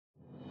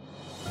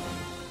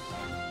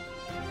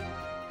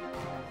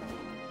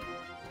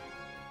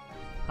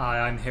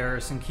Hi, I'm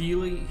Harrison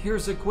Keeley.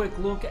 Here's a quick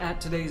look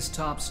at today's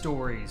top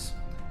stories.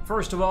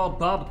 First of all,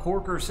 Bob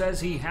Corker says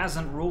he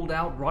hasn't ruled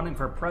out running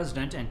for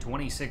president in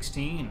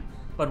 2016.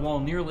 But while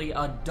nearly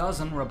a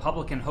dozen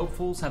Republican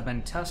hopefuls have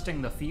been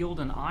testing the field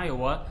in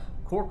Iowa,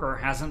 Corker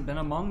hasn't been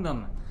among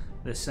them.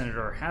 The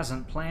senator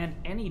hasn't planned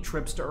any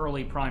trips to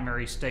early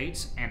primary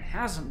states and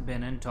hasn't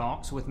been in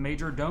talks with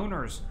major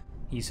donors.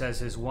 He says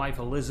his wife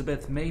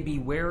Elizabeth may be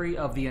wary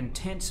of the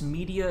intense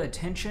media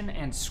attention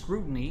and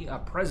scrutiny a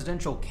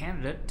presidential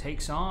candidate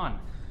takes on.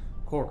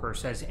 Corker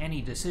says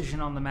any decision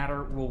on the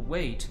matter will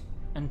wait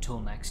until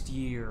next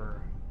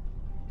year.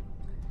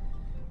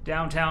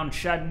 Downtown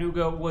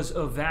Chattanooga was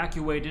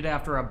evacuated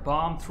after a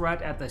bomb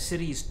threat at the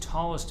city's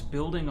tallest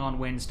building on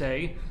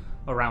Wednesday.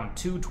 Around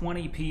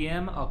 2:20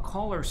 p.m., a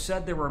caller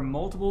said there were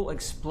multiple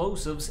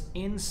explosives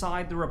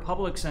inside the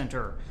Republic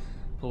Center.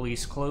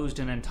 Police closed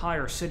an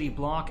entire city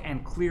block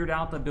and cleared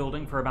out the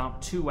building for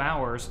about 2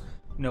 hours.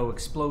 No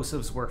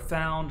explosives were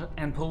found,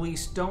 and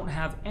police don't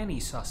have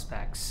any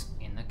suspects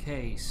in the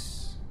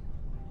case.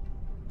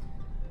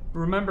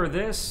 Remember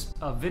this?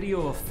 A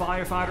video of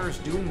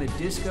firefighters doing the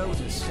disco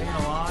to stay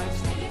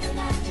alive?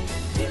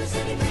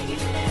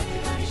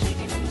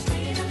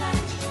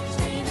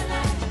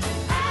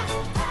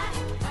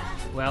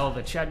 Well,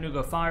 the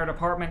Chattanooga Fire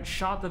Department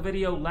shot the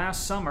video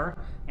last summer,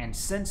 and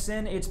since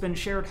then it's been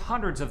shared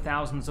hundreds of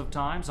thousands of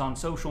times on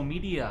social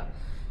media.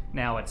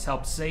 Now it's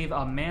helped save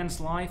a man's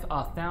life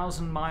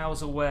 1,000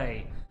 miles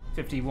away.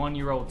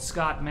 51-year-old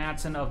Scott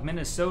Matson of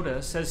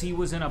Minnesota says he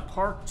was in a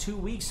park 2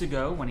 weeks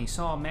ago when he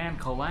saw a man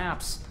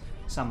collapse.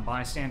 Some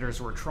bystanders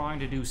were trying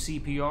to do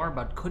CPR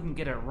but couldn't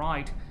get it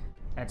right.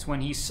 That's when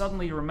he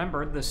suddenly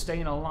remembered the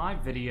Staying Alive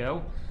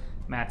video.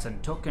 Matson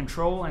took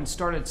control and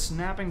started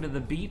snapping to the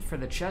beat for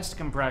the chest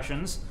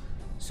compressions.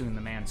 Soon the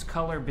man's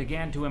color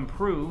began to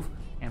improve,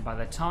 and by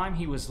the time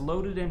he was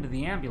loaded into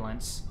the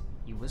ambulance,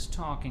 he was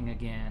talking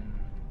again.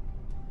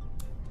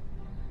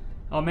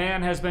 A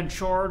man has been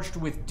charged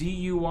with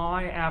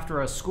DUI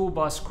after a school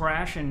bus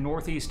crash in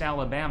northeast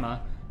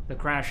Alabama. The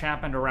crash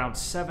happened around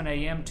 7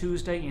 a.m.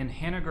 Tuesday in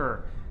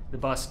Henniger. The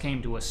bus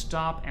came to a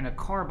stop and a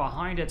car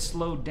behind it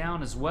slowed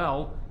down as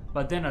well,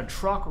 but then a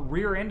truck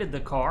rear-ended the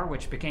car,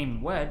 which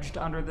became wedged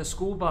under the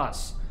school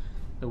bus.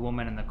 The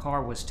woman in the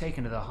car was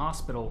taken to the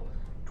hospital.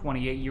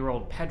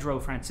 28-year-old Pedro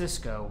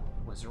Francisco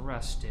was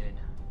arrested.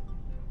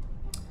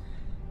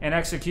 An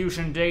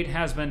execution date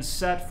has been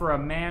set for a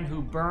man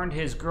who burned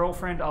his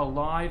girlfriend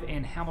alive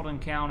in Hamilton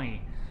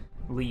County.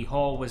 Lee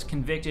Hall was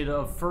convicted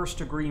of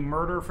first-degree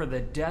murder for the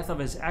death of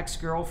his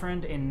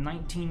ex-girlfriend in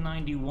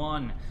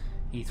 1991.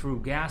 He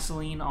threw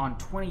gasoline on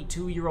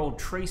 22-year-old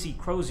Tracy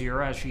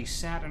Crozier as she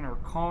sat in her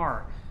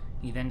car.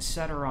 He then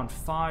set her on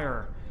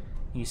fire.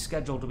 He's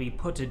scheduled to be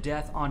put to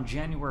death on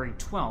January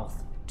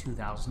 12,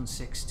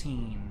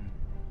 2016.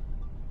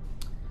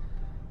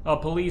 A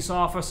police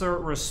officer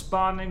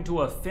responding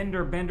to a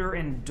fender bender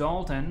in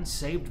Dalton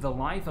saved the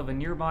life of a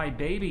nearby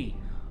baby.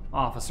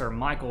 Officer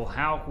Michael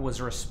Hauk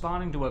was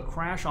responding to a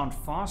crash on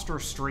Foster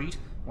Street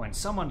when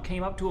someone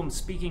came up to him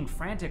speaking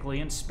frantically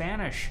in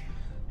Spanish.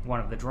 One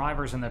of the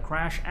drivers in the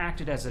crash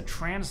acted as a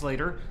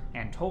translator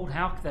and told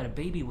Hauk that a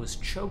baby was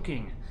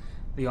choking.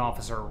 The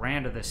officer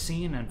ran to the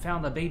scene and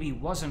found the baby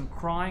wasn't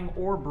crying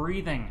or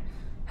breathing.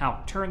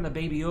 Hauk turned the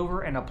baby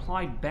over and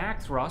applied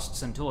back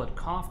thrusts until it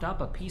coughed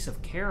up a piece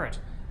of carrot.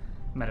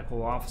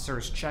 Medical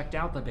officers checked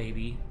out the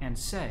baby and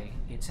say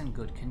it's in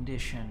good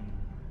condition.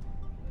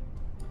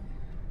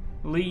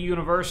 Lee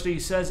University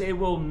says it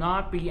will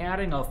not be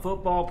adding a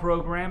football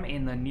program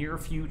in the near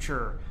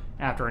future.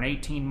 After an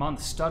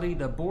 18-month study,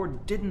 the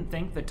board didn't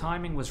think the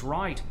timing was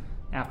right.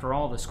 After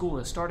all, the school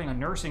is starting a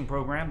nursing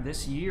program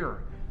this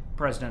year.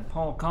 President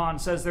Paul Kahn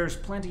says there's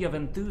plenty of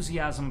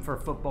enthusiasm for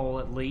football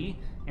at Lee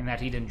and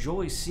that he'd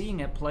enjoy seeing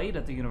it played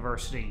at the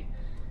university.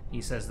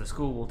 He says the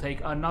school will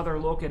take another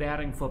look at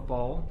adding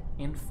football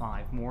in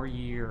 5 more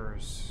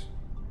years.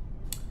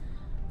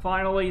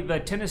 Finally, the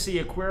Tennessee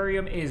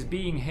Aquarium is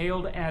being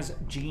hailed as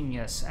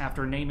genius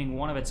after naming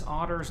one of its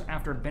otters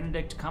after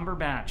Benedict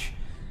Cumberbatch.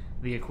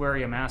 The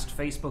aquarium asked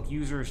Facebook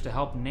users to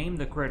help name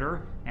the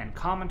critter, and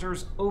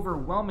commenters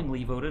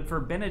overwhelmingly voted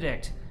for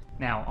Benedict.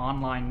 Now,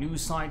 online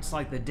news sites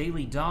like the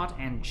Daily Dot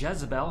and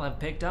Jezebel have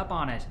picked up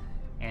on it,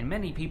 and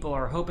many people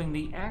are hoping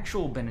the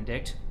actual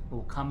Benedict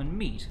will come and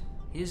meet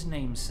his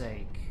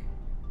namesake.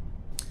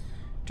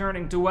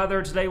 Turning to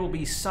weather, today will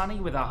be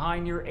sunny with a high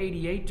near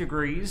 88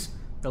 degrees.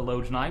 The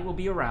low tonight will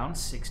be around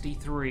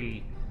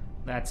 63.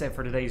 That's it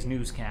for today's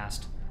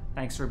newscast.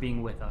 Thanks for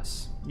being with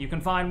us. You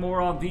can find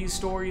more of these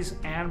stories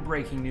and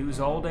breaking news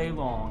all day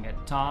long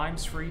at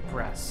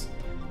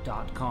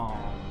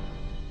timesfreepress.com.